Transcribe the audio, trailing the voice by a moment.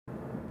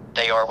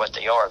they are what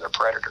they are. They're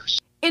predators.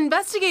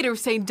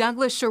 Investigators say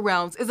Douglas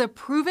Sherrells is a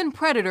proven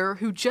predator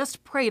who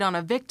just preyed on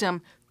a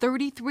victim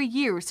 33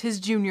 years his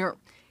junior.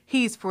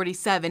 He's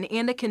 47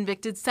 and a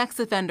convicted sex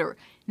offender,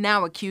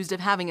 now accused of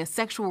having a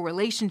sexual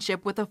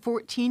relationship with a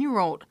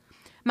 14-year-old.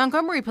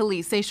 Montgomery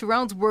police say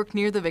Sherrells worked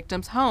near the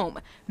victim's home,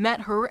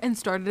 met her, and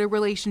started a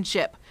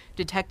relationship.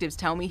 Detectives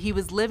tell me he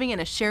was living in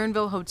a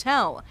Sharonville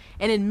hotel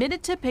and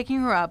admitted to picking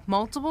her up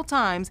multiple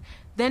times,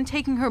 then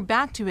taking her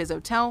back to his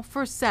hotel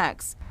for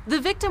sex. The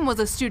victim was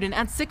a student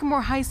at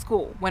Sycamore High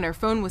School. When her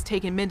phone was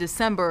taken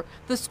mid-December,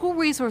 the school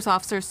resource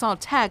officer saw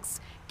texts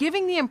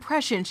giving the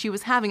impression she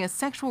was having a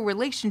sexual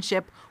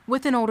relationship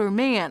with an older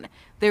man.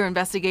 Their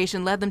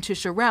investigation led them to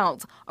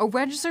Sherrells, a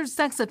registered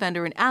sex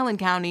offender in Allen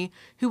County,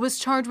 who was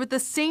charged with the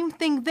same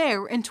thing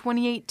there in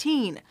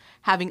 2018,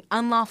 having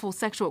unlawful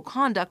sexual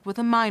conduct with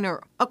a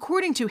minor.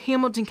 According to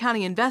Hamilton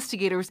County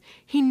investigators,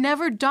 he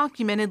never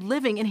documented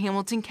living in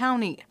Hamilton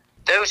County.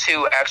 Those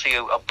who actually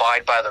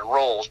abide by the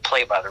rules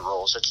play by the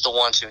rules. It's the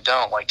ones who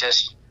don't, like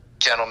this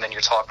gentleman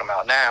you're talking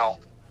about now,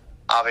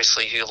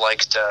 obviously, who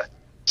likes to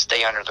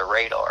stay under the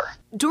radar.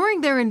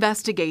 During their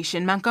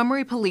investigation,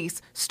 Montgomery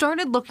police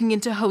started looking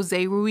into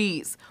Jose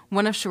Ruiz,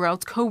 one of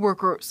Sherrells'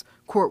 co-workers.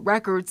 Court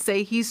records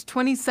say he's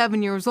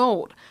 27 years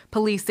old.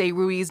 Police say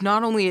Ruiz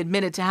not only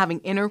admitted to having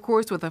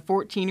intercourse with a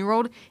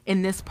 14-year-old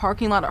in this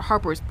parking lot at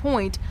Harper's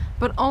Point,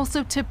 but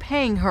also to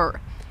paying her.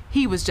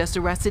 He was just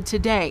arrested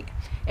today.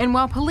 And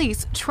while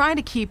police try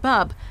to keep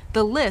up,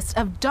 the list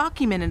of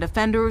documented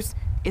offenders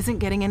isn't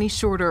getting any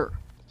shorter.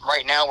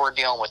 Right now we're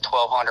dealing with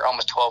 1,200,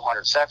 almost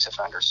 1,200 sex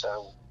offenders,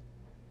 so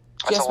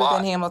that's just a lot.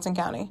 Within Hamilton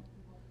County?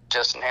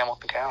 Just in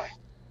Hamilton County.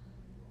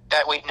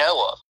 That we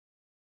know of.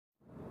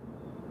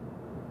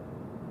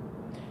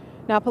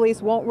 Now,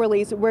 police won't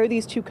release where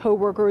these two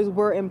co-workers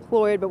were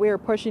employed, but we are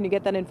pushing to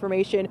get that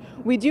information.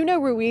 We do know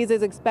Ruiz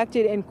is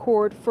expected in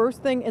court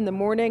first thing in the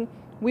morning.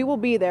 We will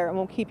be there and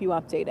we'll keep you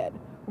updated.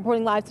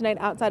 Reporting live tonight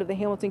outside of the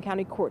Hamilton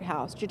County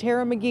Courthouse,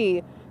 Jatera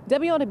McGee,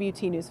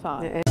 WLWT News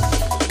 5.